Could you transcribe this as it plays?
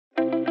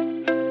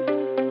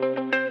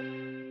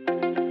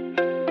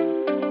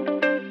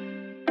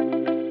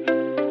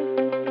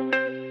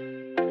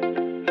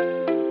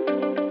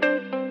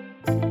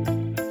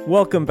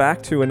Welcome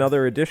back to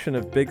another edition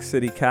of Big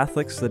City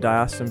Catholics, the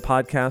Diocesan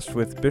Podcast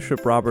with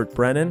Bishop Robert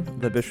Brennan,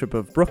 the Bishop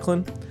of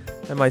Brooklyn,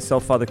 and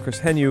myself, Father Chris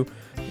Heanue,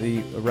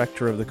 the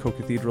rector of the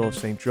Co-Cathedral of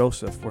St.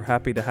 Joseph. We're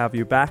happy to have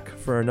you back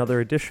for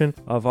another edition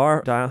of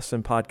our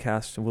Diocesan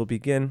Podcast, and we'll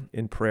begin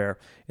in prayer.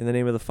 In the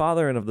name of the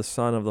Father, and of the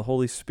Son, and of the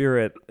Holy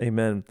Spirit,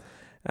 amen.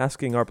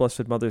 Asking our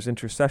Blessed Mother's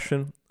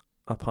intercession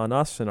upon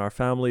us and our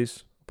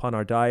families, upon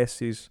our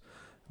diocese,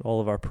 all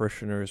of our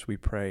parishioners, we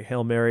pray.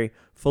 Hail Mary,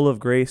 full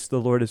of grace,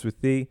 the Lord is with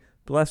thee.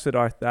 Blessed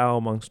art thou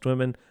amongst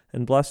women,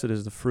 and blessed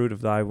is the fruit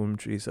of thy womb,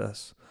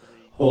 Jesus.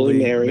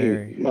 Holy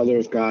Mary, Mother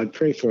of God,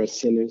 pray for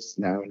us sinners,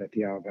 now and at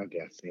the hour of our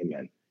death.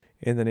 Amen.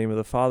 In the name of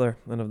the Father,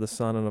 and of the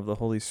Son, and of the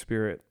Holy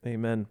Spirit.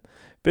 Amen.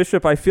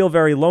 Bishop, I feel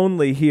very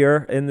lonely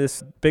here in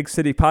this Big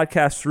City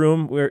Podcast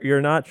room.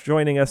 You're not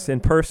joining us in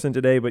person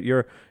today, but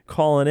you're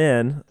calling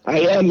in.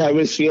 I am. I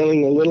was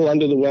feeling a little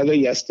under the weather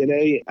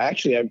yesterday.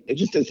 Actually,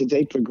 just as the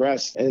day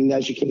progressed, and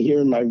as you can hear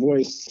in my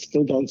voice,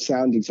 still don't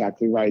sound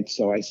exactly right.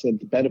 So I said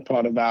the better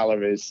part of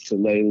valor is to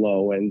lay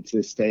low and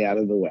to stay out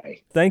of the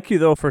way. Thank you,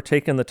 though, for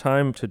taking the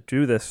time to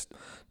do this,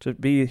 to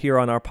be here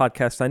on our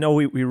podcast. I know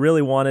we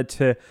really wanted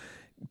to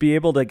be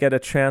able to get a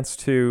chance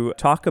to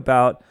talk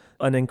about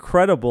an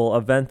incredible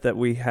event that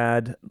we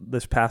had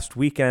this past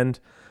weekend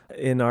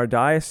in our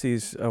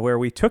diocese, where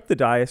we took the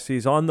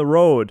diocese on the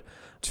road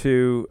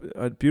to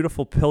a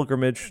beautiful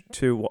pilgrimage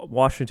to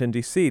Washington,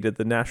 D.C., to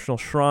the National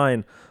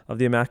Shrine of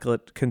the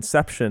Immaculate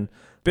Conception.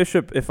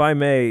 Bishop, if I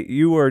may,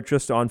 you were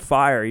just on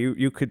fire.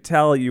 You could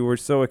tell you were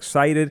so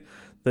excited,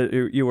 that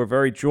you were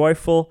very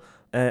joyful,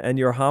 and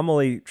your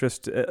homily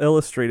just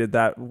illustrated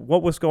that.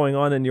 What was going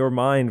on in your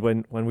mind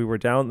when we were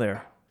down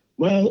there?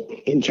 Well,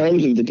 in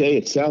terms of the day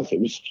itself,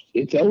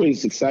 it's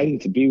always exciting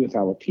to be with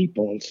our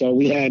people. And so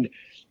we had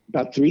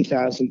about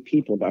 3,000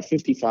 people, about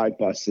 55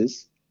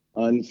 buses.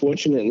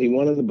 Unfortunately,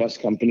 one of the bus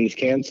companies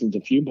canceled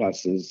a few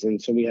buses,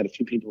 and so we had a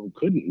few people who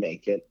couldn't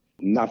make it,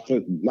 not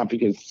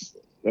because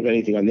of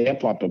anything on their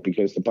part, but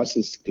because the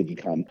buses didn't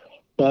come.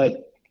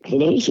 But for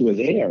those who were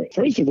there,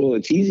 first of all,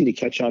 it's easy to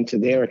catch on to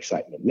their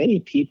excitement.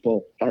 Many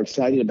people are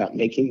excited about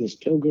making this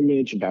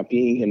pilgrimage, about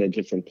being in a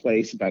different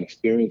place, about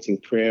experiencing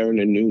prayer in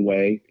a new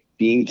way,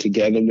 being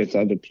together with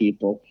other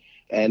people.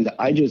 And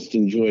I just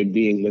enjoyed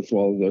being with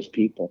all of those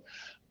people.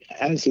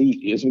 As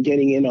I'm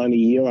getting in on a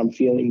year, I'm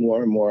feeling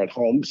more and more at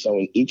home. So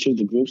in each of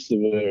the groups, there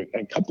were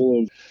a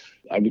couple of,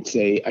 I would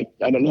say,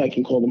 I don't know, I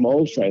can call them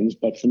old friends,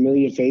 but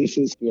familiar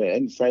faces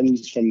and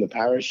friends from the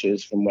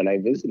parishes from when I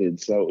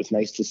visited. So it was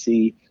nice to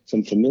see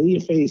some familiar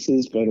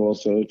faces, but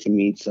also to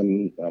meet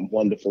some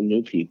wonderful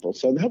new people.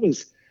 So that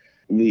was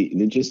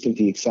the gist of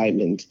the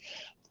excitement.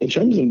 In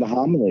terms of the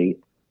homily,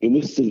 it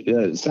was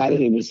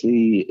Saturday was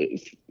the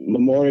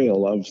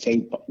memorial of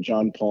St.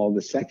 John Paul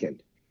II.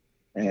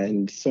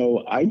 And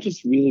so I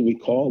just really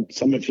recalled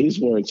some of his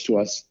words to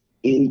us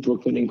in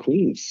Brooklyn and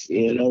Queens.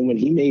 You know, when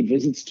he made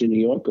visits to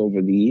New York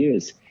over the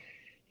years,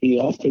 he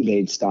often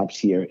made stops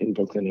here in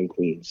Brooklyn and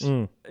Queens.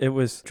 It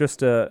was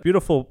just a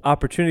beautiful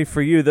opportunity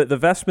for you. The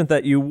vestment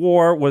that you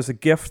wore was a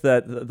gift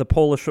that the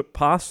Polish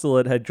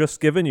apostolate had just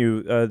given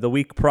you the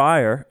week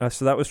prior.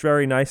 So that was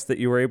very nice that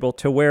you were able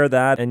to wear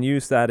that and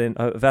use that in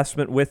a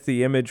vestment with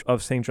the image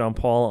of St. John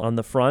Paul on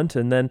the front.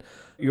 And then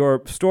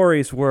your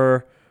stories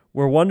were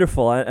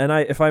wonderful. And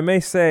if I may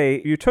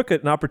say, you took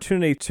an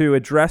opportunity to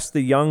address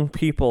the young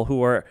people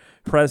who are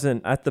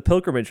present at the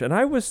pilgrimage. And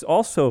I was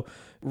also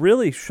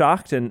really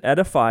shocked and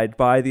edified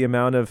by the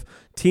amount of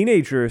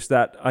teenagers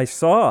that I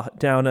saw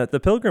down at the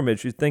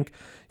pilgrimage. You'd think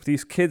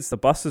these kids, the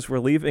buses were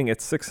leaving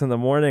at 6 in the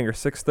morning or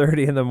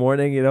 6:30 in the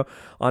morning, you know,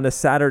 on a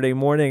Saturday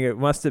morning. It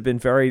must have been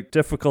very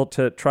difficult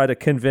to try to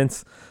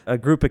convince a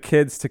group of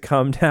kids to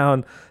come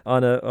down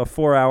on a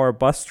 4-hour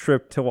bus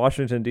trip to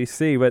Washington,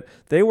 D.C. But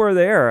they were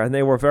there, and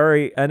they were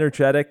very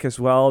energetic as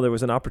well. There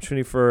was an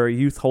opportunity for a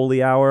youth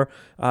holy hour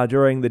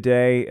during the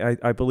day.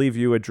 I believe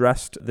you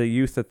addressed the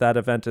youth at that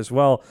event as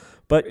well.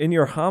 But in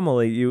your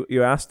homily,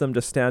 you asked them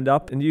to stand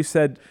up, and you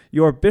said,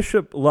 "Your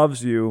bishop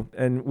loves you,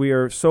 and we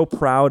are so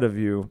proud of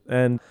you."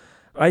 And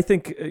I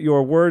think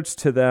your words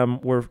to them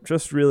were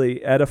just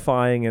really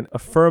edifying and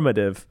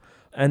affirmative.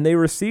 And they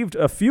received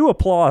a few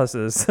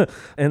applauses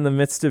in the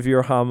midst of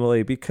your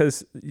homily,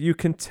 because you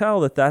can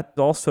tell that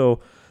also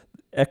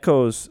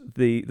echoes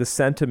the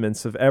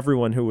sentiments of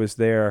everyone who was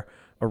there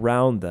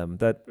around them,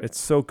 that it's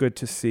so good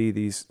to see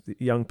these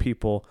young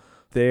people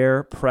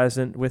there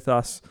present with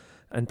us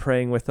and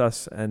praying with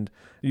us, and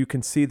you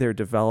can see their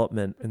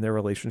development in their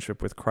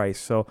relationship with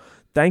Christ. So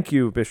thank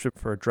you, Bishop,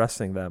 for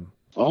addressing them.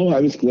 Oh, I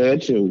was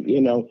glad to.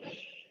 You know,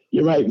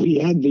 you're right. We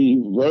had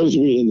the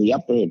rosary in the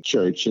upper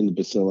church in the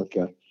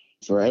Basilica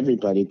for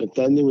everybody, but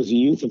then there was a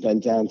youth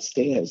event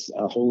downstairs,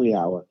 a holy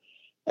hour.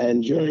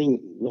 And during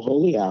the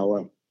holy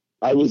hour,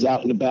 I was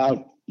out and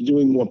about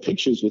doing more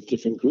pictures with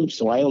different groups,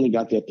 so I only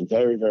got there at the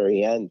very,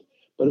 very end.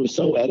 But it was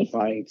so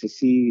edifying to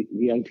see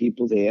the young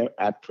people there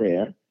at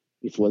prayer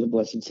before the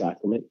Blessed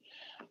Sacrament.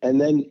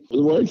 And then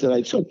the words that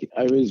I took,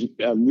 I was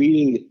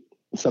reading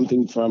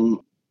something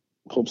from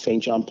Pope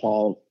St. John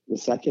Paul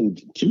II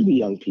to the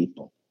young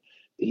people.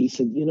 he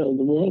said, the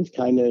world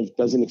kind of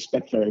doesn't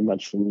expect very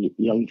much from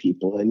young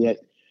people, and yet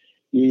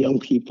you young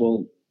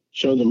people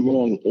show them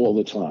wrong all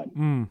the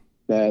time.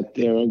 That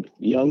there are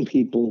young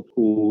people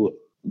who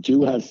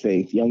do have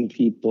faith, young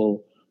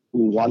people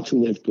who want to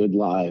live good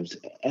lives.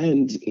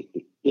 And,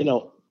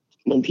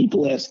 when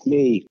people ask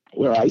me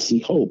where I see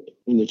hope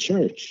in the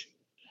church,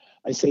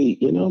 I say,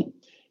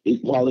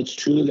 while it's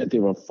true that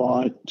there are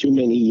far too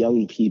many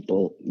young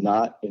people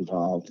not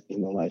involved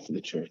in the life of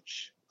the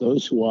church,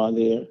 those who are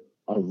there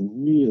are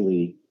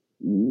really,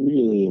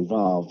 really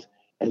involved,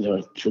 and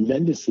they're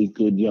tremendously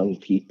good young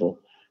people.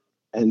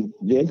 And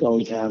they're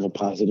going to have a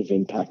positive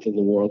impact in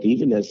the world,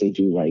 even as they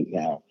do right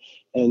now.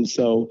 And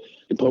so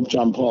Pope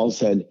John Paul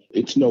said,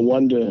 it's no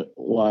wonder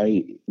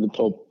why the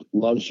Pope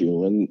loves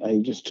you. And I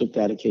just took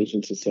that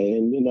occasion to say,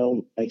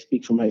 and, I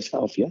speak for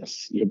myself.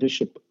 Yes, your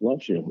bishop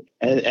loves you.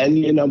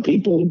 And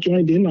people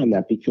joined in on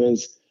that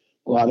because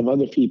a lot of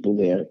other people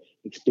there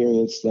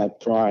experienced that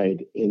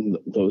pride in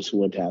those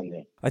who are down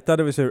there. I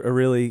thought it was a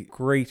really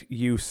great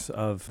use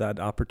of that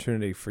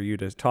opportunity for you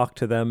to talk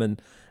to them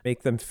and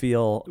make them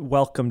feel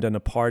welcomed and a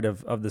part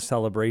of the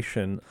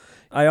celebration.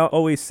 I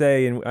always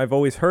say, and I've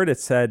always heard it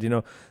said,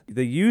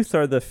 the youth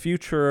are the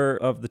future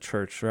of the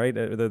church, right?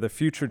 They're the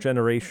future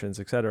generations,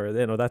 et cetera.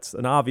 That's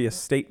an obvious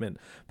statement.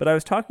 But I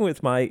was talking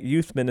with my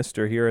youth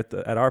minister here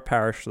at our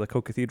parish, the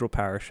Co-Cathedral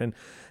Parish, and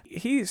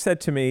he said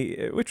to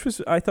me, which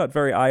was, I thought,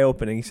 very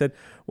eye-opening. He said,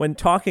 when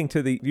talking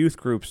to the youth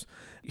groups,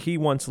 he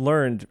once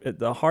learned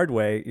the hard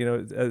way,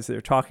 as they're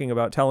talking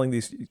about telling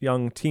these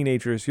young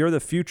teenagers, you're the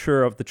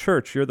future of the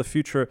church, you're the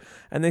future.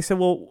 And they said,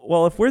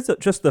 well, if we're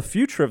just the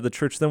future of the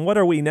church, then what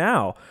are we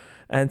now?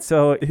 And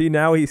so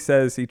he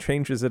says, he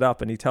changes it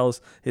up and he tells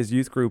his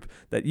youth group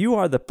that you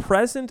are the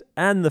present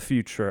and the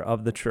future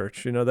of the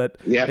church, that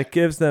it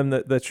gives them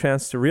the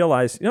chance to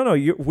realize,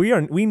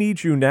 we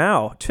need you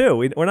now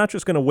too. We're not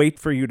just going to wait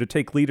for you to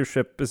take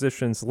leadership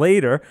positions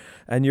later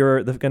and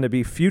you're going to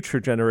be future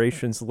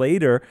generations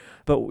later,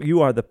 but you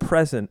are the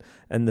present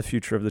and the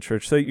future of the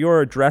church. So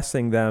you're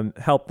addressing them,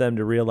 help them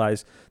to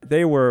realize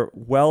they were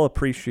well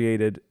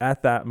appreciated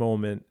at that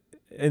moment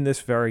in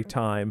this very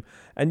time.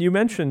 And you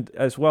mentioned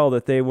as well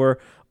that they were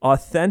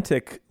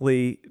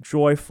authentically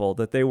joyful,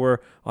 that they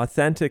were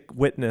authentic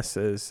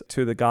witnesses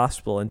to the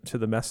gospel and to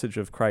the message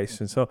of Christ.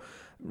 And so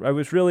I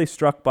was really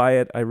struck by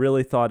it. I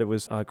really thought it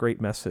was a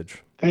great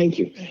message. Thank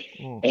you.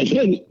 And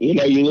then,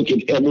 you look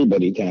at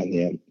everybody down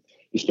there.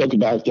 You spoke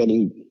about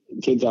getting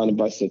kids on a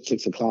bus at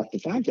 6 o'clock. The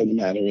fact of the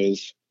matter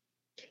is,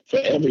 for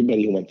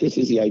everybody who went, this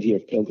is the idea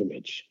of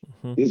pilgrimage.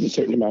 There's a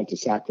certain amount of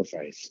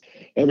sacrifice.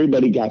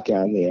 Everybody got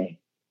down there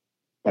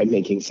by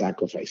making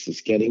sacrifices,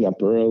 getting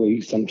up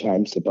early.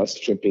 Sometimes the bus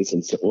trip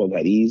isn't all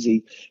that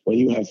easy. When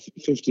you have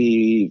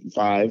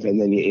 55 and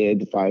then you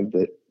add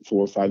the 4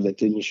 or 5 that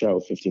didn't show,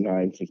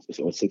 59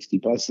 or 60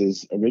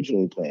 buses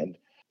originally planned,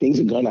 things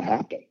are going to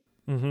happen.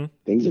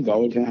 Things are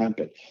going to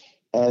happen.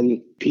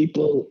 And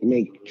people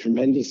make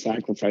tremendous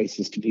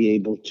sacrifices to be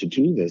able to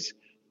do this,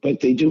 but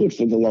they do it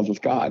for the love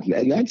of God.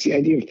 And that's the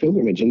idea of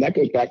pilgrimage. And that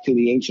goes back to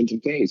the Ancient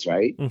of Days,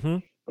 right?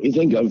 You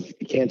think of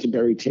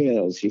Canterbury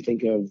Tales, you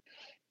think of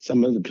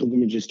some of the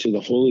pilgrimages to the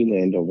Holy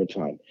Land over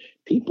time.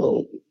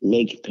 People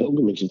make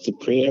pilgrimages. It's a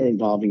prayer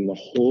involving the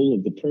whole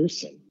of the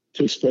person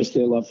to express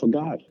their love for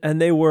God.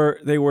 And they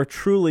were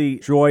truly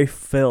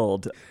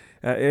joy-filled.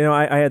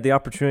 I had the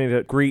opportunity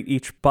to greet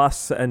each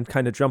bus and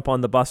kind of jump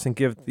on the bus and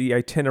give the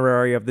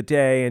itinerary of the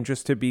day and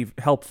just to be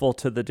helpful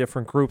to the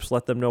different groups,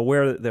 let them know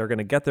where they're going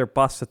to get their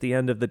bus at the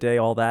end of the day,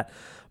 all that.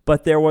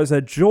 But there was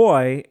a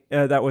joy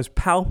that was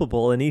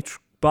palpable in each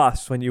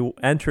bus when you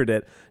entered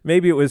it.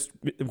 Maybe it was,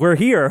 we're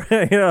here,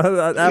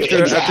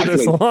 after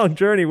this long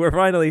journey, we're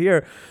finally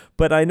here.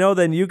 But I know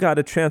then you got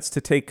a chance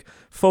to take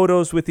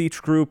photos with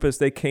each group as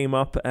they came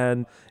up,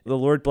 and the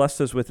Lord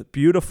blessed us with a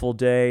beautiful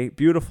day,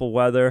 beautiful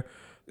weather.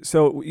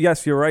 So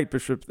yes, you're right,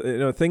 Bishop.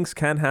 Things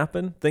can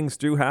happen, things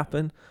do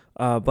happen,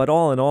 but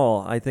all in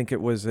all, I think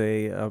it was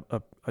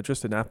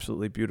just an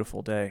absolutely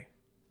beautiful day.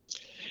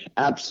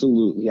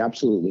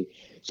 Absolutely.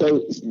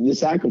 So the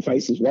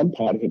sacrifice is one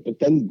part of it, but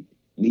then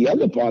the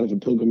other part of a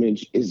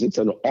pilgrimage is it's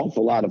an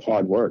awful lot of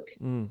hard work.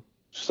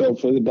 So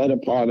for the better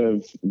part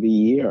of the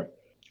year,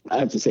 I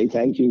have to say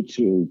thank you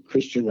to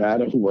Christian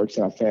Rada, who works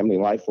in our family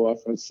life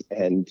office,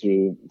 and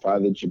to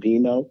Father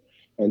Gibino,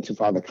 and to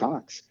Father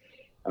Cox,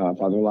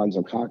 Father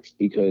Alonzo Cox,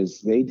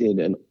 because they did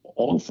an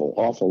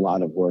awful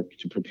lot of work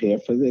to prepare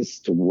for this,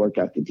 to work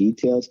out the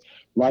details,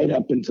 right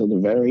up until the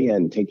very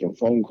end, taking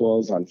phone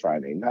calls on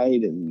Friday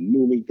night and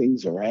moving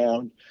things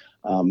around.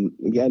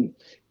 Again,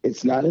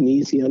 it's not an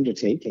easy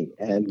undertaking,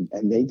 and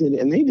they did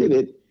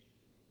it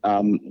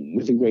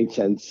with a great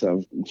sense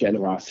of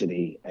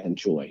generosity and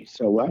joy.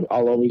 So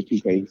I'll always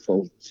be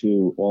grateful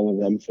to all of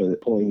them for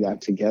pulling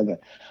that together.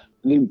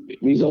 The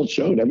results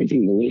showed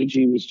everything. The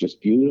liturgy was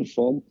just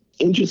beautiful.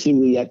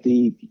 Interestingly, at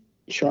the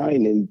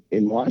shrine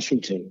in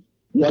Washington,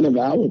 one of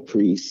our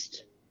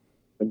priests,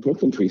 a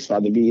Brooklyn priest,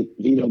 Father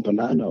Vito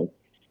Bonanno,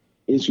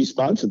 is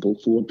responsible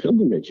for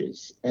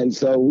pilgrimages. And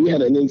so we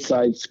had an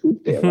inside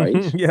scoop there, right?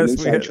 An Yes,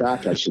 inside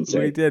track, I should say.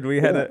 we did.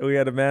 We had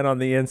a man on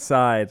the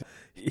inside.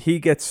 He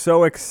gets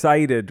so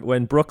excited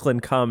when Brooklyn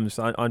comes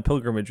on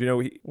pilgrimage. You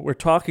know, we're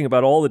talking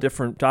about all the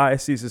different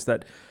dioceses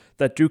that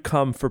do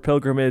come for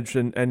pilgrimage,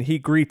 and he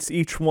greets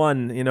each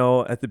one, you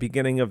know, at the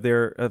beginning of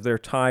their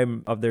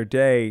time of their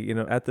day, you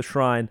know, at the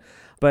shrine.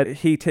 But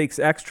he takes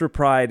extra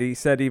pride. He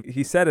said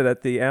he said it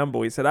at the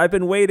ambo. He said, "I've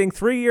been waiting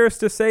 3 years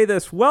to say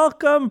this.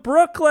 Welcome,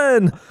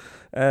 Brooklyn."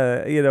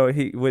 You know,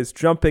 he was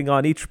jumping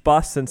on each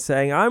bus and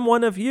saying, "I'm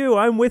one of you.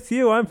 I'm with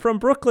you. I'm from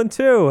Brooklyn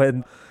too."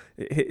 And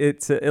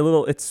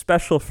it's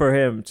special for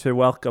him to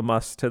welcome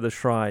us to the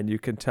shrine. You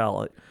can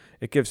tell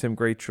it gives him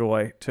great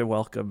joy to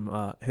welcome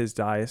his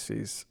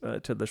diocese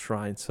to the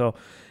shrine. So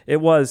it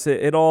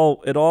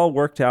all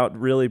worked out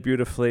really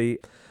beautifully.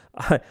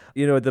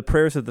 You know, the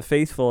prayers of the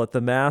faithful at the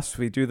Mass,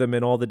 we do them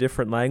in all the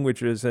different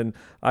languages. And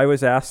I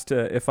was asked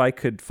if I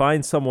could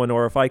find someone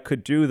or if I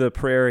could do the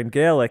prayer in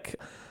Gaelic.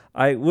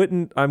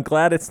 I'm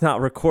glad it's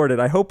not recorded.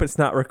 I hope it's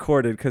not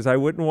recorded because I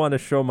wouldn't want to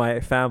show my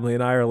family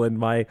in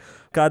Ireland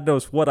God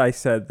knows what I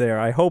said there.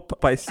 I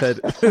hope I said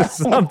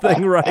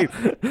something right.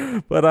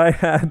 But I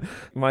had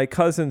my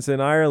cousins in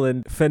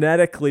Ireland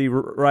phonetically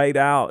write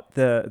out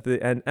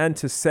and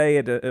to say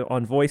it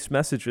on voice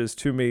messages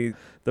to me,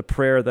 the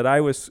prayer that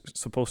I was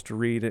supposed to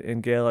read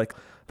in Gaelic.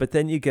 But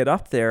then you get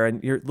up there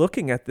and you're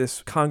looking at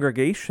this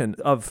congregation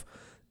of,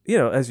 you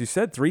know, as you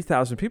said,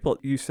 3,000 people.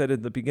 You said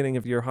at the beginning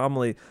of your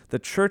homily, the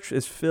church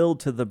is filled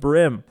to the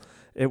brim.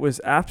 It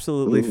was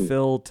absolutely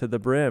filled to the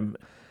brim.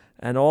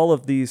 And all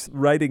of these,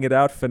 writing it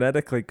out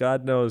phonetically,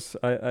 God knows,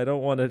 I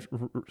don't want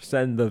to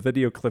send the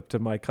video clip to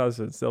my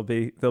cousins. They'll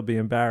be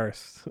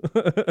embarrassed.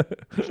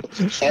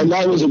 And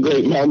that was a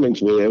great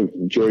moment where,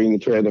 during the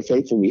Prayer of the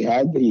Faithful, we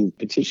had the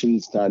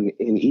petitions done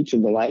in each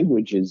of the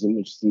languages in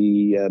which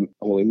the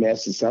Holy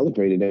Mass is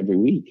celebrated every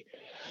week.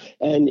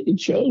 And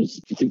it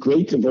shows the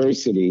great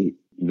diversity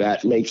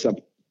that makes up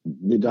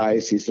the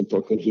Diocese of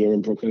Brooklyn here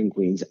in Brooklyn and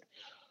Queens.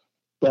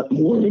 But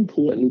more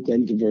important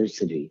than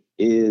diversity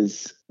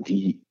is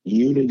the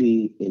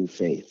unity in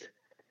faith.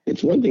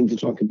 It's one thing to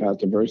talk about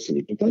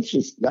diversity, but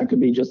that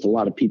could be just a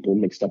lot of people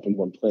mixed up in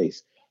one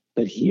place.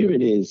 But here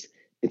it's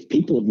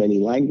people of many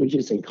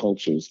languages and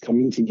cultures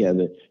coming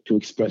together to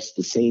express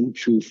the same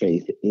true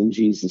faith in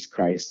Jesus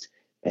Christ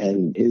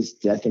and his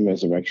death and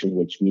resurrection,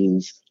 which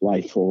means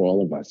life for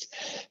all of us.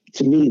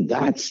 To me,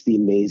 that's the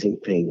amazing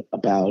thing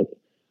about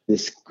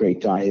this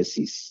great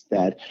diocese,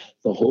 that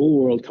the whole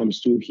world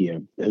comes through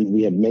here, and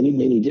we have many,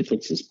 many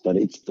differences, but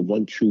it's the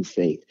one true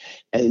faith.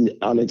 And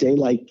on a day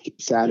like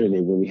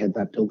Saturday, when we had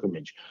that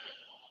pilgrimage,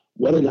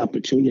 what an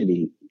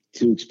opportunity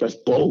to express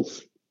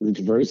both the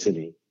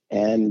diversity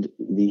and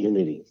the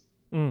unity.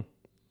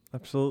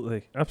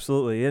 Absolutely.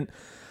 And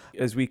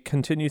as we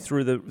continue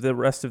through the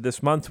rest of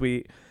this month,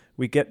 we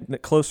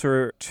get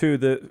closer to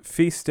the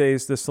feast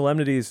days, the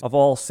solemnities of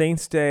All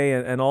Saints' Day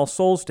and All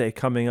Souls' Day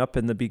coming up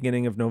in the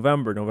beginning of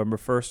November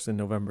 1st and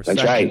November 2nd.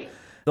 That's right.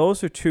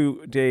 Those are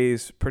 2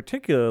 days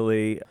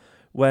particularly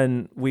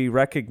when we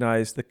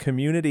recognize the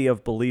community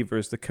of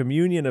believers, the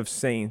communion of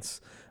saints,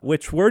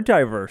 which were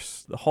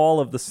diverse. The Hall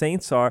of the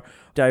Saints are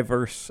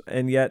diverse,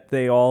 and yet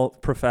they all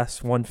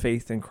profess one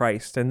faith in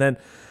Christ. And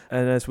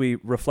as we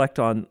reflect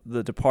on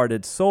the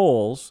departed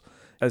souls,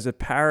 as a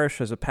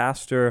parish, as a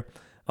pastor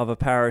of a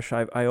parish,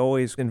 I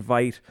always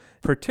invite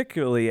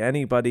particularly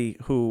anybody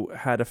who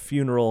had a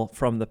funeral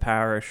from the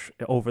parish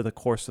over the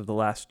course of the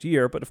last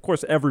year, but of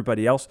course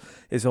everybody else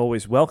is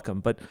always welcome,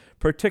 but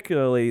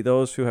particularly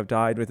those who have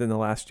died within the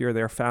last year,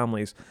 their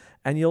families.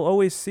 And you'll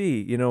always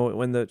see, you know,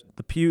 when the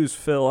pews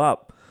fill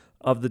up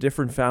of the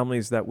different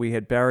families that we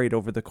had buried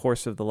over the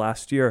course of the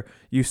last year,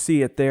 you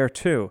see it there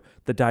too,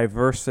 the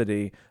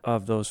diversity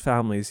of those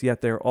families,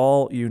 yet they're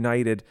all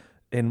united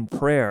in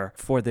prayer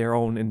for their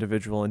own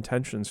individual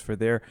intentions, for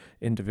their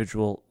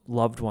individual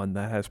loved one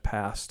that has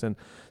passed. And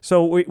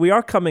so we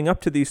are coming up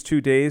to these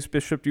 2 days.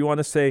 Bishop, do you want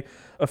to say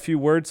a few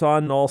words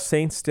on All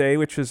Saints' Day,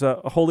 which is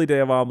a holy day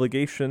of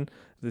obligation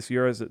this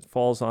year as it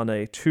falls on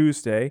a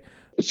Tuesday?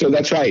 So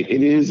that's right.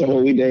 It is a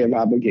holy day of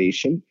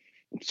obligation.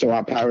 So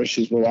our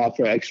parishes will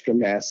offer extra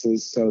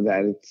masses so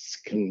that it's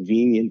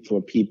convenient for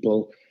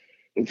people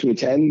to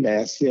attend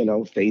Mass, you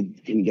know, if they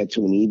can get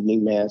to an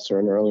evening Mass or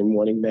an early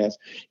morning Mass.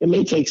 It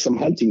may take some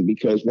hunting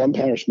because one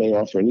parish may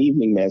offer an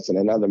evening Mass and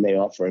another may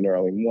offer an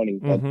early morning,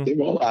 but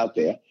they're all out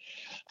there.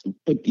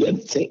 But yeah,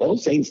 All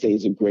Saints' Day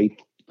is a great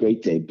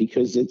day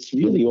because it's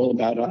really all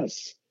about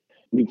us.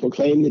 We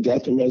proclaim the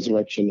death and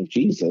resurrection of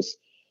Jesus,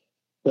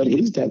 but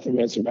his death and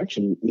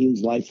resurrection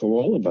means life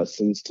for all of us.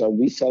 And so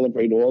we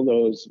celebrate all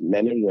those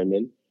men and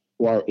women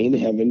who are in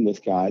heaven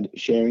with God,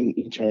 sharing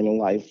eternal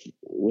life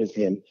with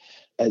him.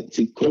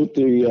 To quote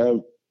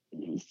the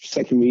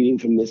second reading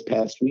from this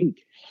past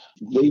week,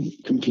 they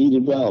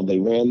competed well. They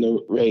ran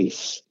the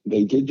race.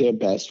 They did their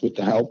best with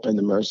the help and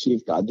the mercy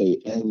of God. They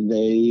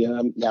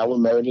now a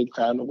merited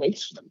crown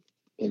awaits them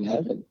in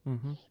heaven.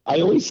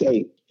 I always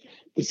say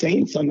the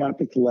saints are not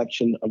the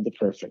collection of the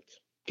perfect.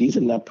 These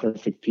are not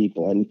perfect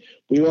people. And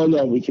we all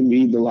know we can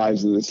read the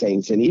lives of the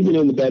saints, and even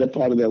in the better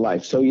part of their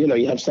life. So,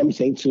 you have some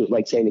saints who,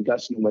 like St.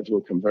 Augustine, who went through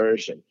a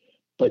conversion.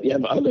 But you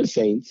have other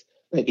saints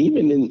that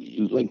even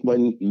in, like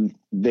when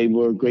they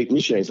were great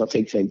missionaries, I'll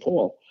take St.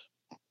 Paul.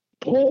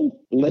 Paul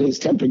let his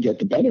temper get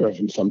the better of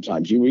him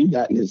sometimes. You read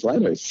that in his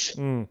letters.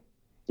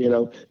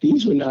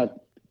 These were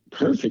not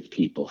perfect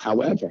people.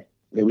 However,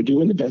 they were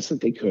doing the best that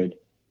they could,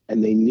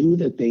 and they knew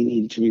that they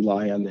needed to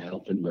rely on the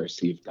help and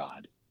mercy of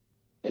God.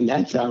 And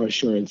that's our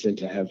assurance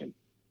into heaven,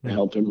 the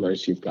help and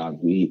mercy of God.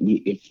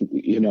 If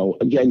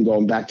again,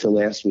 going back to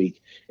last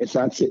week, it's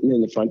not sitting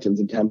in the front of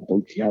the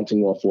temple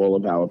counting off all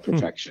of our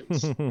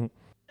perfections.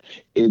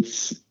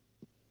 It's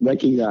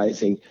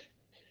recognizing,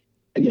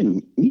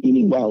 again,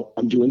 meaning, well,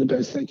 I'm doing the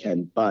best I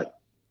can, but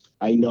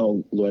I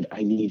know, Lord,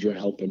 I need your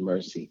help and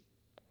mercy.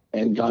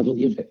 And God will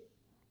give it.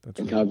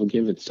 God will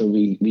give it. So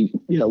we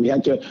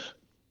have to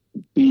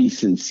be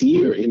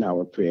sincere in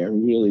our prayer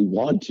and really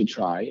want to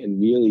try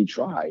and really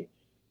try.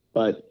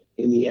 But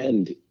in the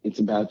end, it's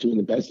about doing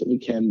the best that we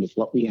can with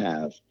what we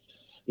have.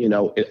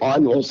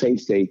 On All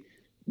Saints' Day,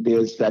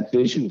 there's that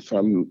vision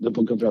from the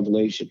book of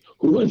Revelation.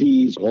 Who are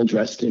these all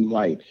dressed in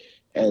white?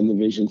 And the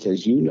vision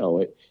says,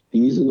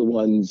 these are the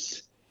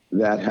ones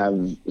that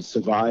have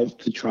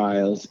survived the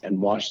trials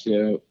and washed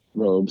their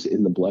robes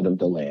in the blood of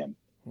the Lamb.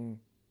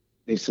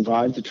 They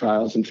survived the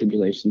trials and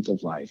tribulations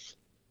of life,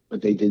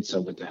 but they did so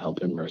with the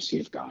help and mercy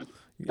of God.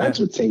 Yeah. That's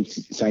what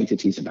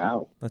sanctity is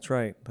about. That's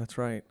right.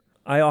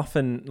 I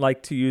often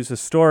like to use a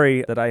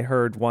story that I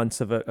heard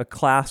once of a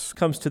class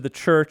comes to the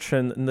church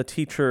and the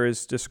teacher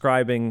is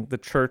describing the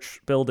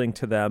church building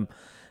to them.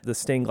 The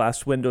stained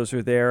glass windows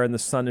are there and the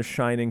sun is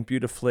shining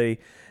beautifully.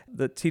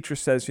 The teacher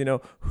says,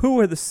 who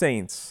are the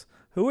saints?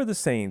 Who are the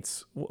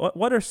saints?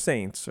 What are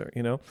saints? Or,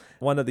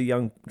 one of the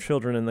young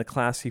children in the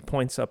class, he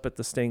points up at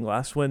the stained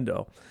glass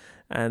window.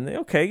 And,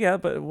 okay, yeah,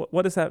 but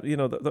what is that?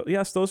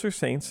 Yes, those are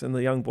saints. And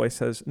the young boy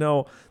says,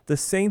 no, the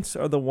saints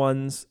are the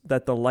ones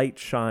that the light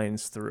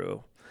shines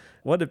through.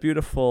 What a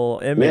beautiful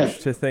image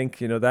to think,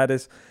 that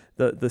is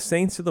the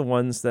saints are the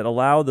ones that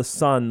allow the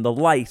sun, the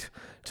light,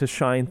 to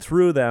shine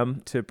through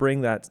them to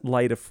bring that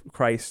light of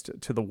Christ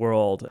to the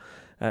world.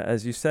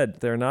 As you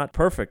said, they're not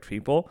perfect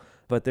people,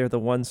 but they're the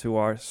ones who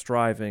are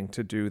striving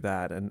to do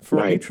that. And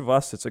for each of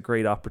us, it's a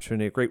great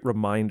opportunity, a great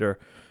reminder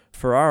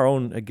for our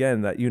own,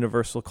 again, that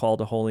universal call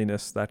to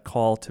holiness, that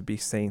call to be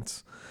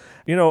saints.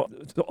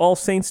 All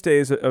Saints' Day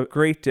is a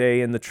great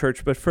day in the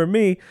church, but for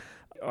me,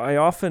 I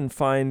often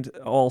find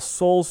All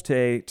Souls'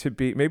 Day to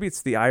be, maybe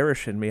it's the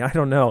Irish in me, I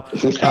don't know.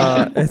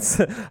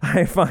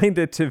 I find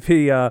it to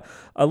be a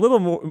little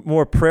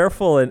more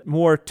prayerful and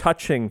more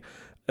touching,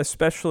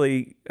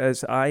 especially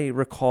as I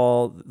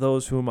recall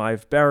those whom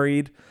I've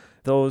buried,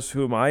 those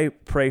whom I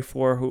pray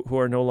for who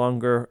are no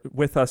longer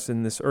with us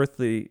in this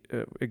earthly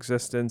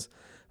existence,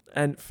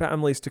 and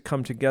families to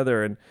come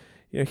together. And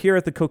here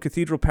at the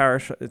Co-Cathedral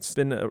Parish, it's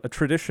been a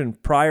tradition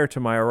prior to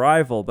my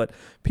arrival, but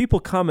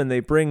people come and they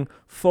bring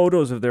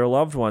photos of their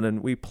loved one,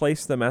 and we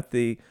place them at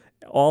the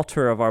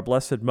altar of our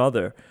Blessed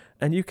Mother.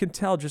 And you can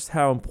tell just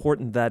how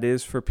important that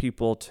is for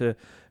people to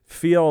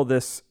feel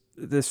this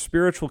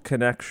spiritual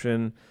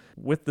connection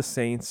with the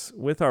saints,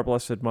 with our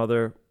Blessed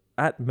Mother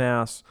at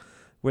Mass,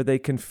 where they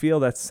can feel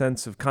that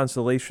sense of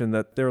consolation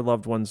that their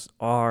loved ones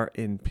are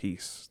in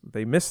peace.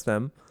 They miss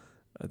them.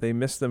 They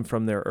miss them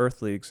from their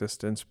earthly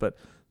existence, but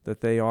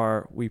that they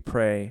are, we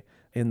pray,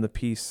 in the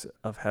peace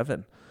of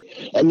heaven.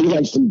 And we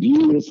have some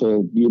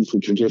beautiful,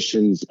 beautiful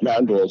traditions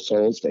around All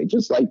Souls' Day,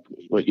 just like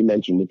what you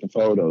mentioned with the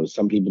photos.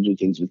 Some people do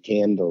things with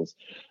candles.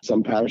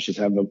 Some parishes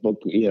have a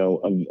book,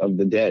 of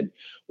the dead,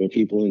 where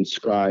people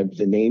inscribe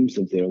the names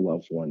of their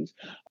loved ones.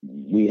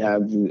 We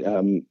have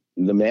the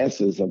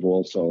masses of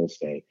All Souls'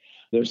 Day.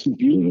 There's some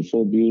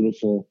beautiful,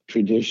 beautiful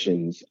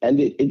traditions. And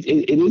it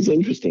is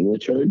interesting,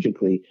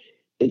 liturgically.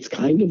 It's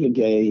kind of a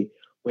day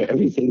where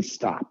everything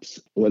stops.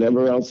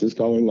 Whatever else is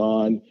going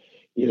on,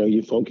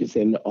 you focus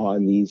in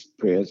on these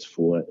prayers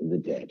for the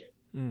dead.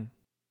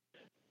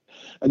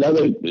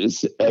 Another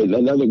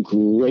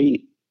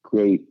great,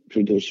 great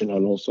tradition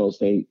on All Souls'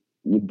 Day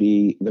would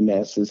be the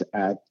masses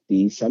at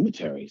the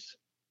cemeteries.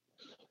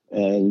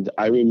 And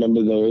I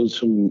remember those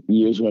from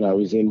years when I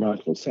was in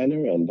Rockville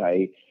Center, and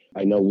I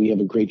know we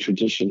have a great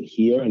tradition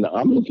here, and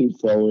I'm looking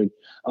forward.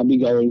 I'll be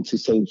going to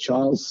St.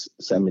 Charles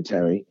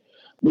Cemetery,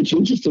 which,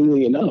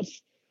 interestingly enough,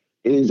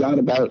 is out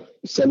about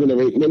 7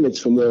 or 8 minutes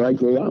from where I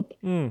grew up.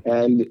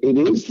 And it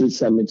is the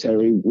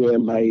cemetery where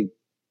my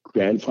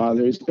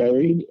grandfather is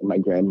buried, my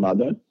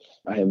grandmother.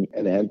 I have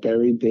an aunt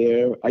buried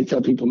there. I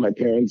tell people my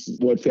parents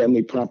bought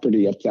family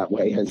property up that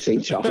way in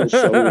St. Charles.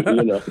 So,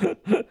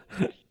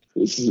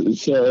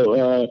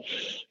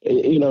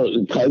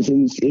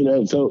 cousins,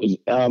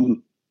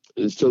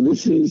 so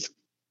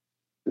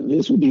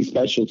this would be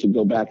special to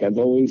go back. I've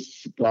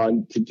always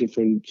gone to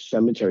different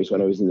cemeteries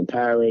when I was in the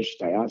parish,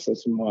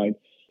 diocesan wide,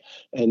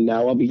 and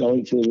now I'll be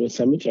going to a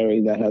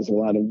cemetery that has a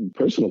lot of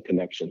personal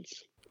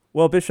connections.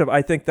 Well, Bishop,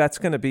 I think that's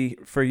going to be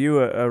for you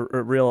a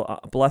real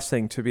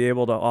blessing to be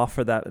able to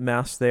offer that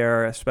Mass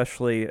there,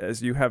 especially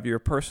as you have your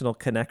personal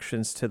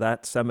connections to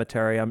that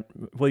cemetery.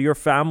 Will your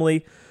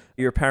family,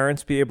 your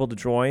parents be able to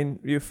join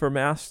you for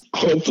Mass?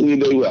 Hopefully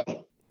they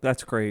will.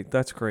 That's great.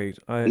 That's great.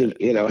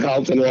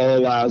 Health and all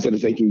allows it.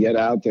 If they can get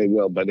out, they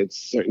will. But it's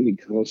certainly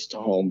close to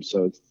home,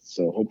 so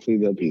hopefully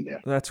they'll be there.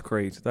 That's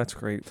great. That's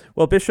great.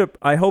 Well, Bishop,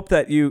 I hope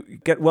that you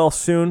get well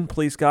soon.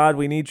 Please God,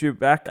 we need you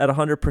back at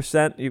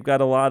 100%. You've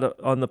got a lot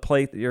on the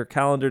plate. Your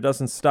calendar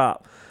doesn't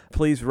stop.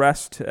 Please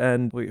rest,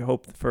 and we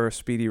hope for a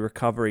speedy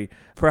recovery.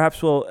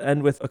 Perhaps we'll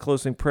end with a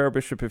closing prayer,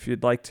 Bishop, if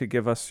you'd like to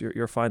give us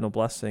your final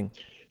blessing.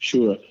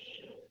 Sure.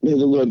 May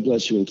the Lord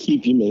bless you and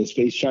keep you. May his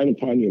face shine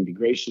upon you and be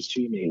gracious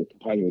to you. May he look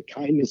upon you with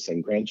kindness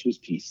and grant you his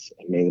peace.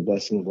 And may the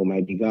blessing of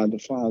Almighty God, the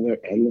Father,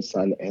 and the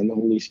Son, and the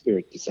Holy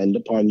Spirit descend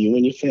upon you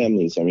and your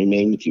families and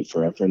remain with you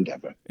forever and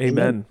ever.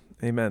 Amen.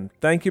 Amen.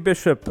 Thank you,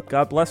 Bishop.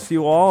 God bless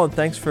you all, and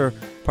thanks for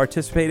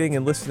participating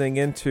and listening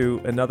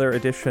into another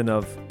edition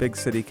of Big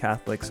City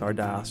Catholics, our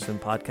diocesan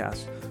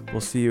podcast.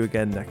 We'll see you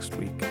again next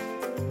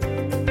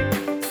week.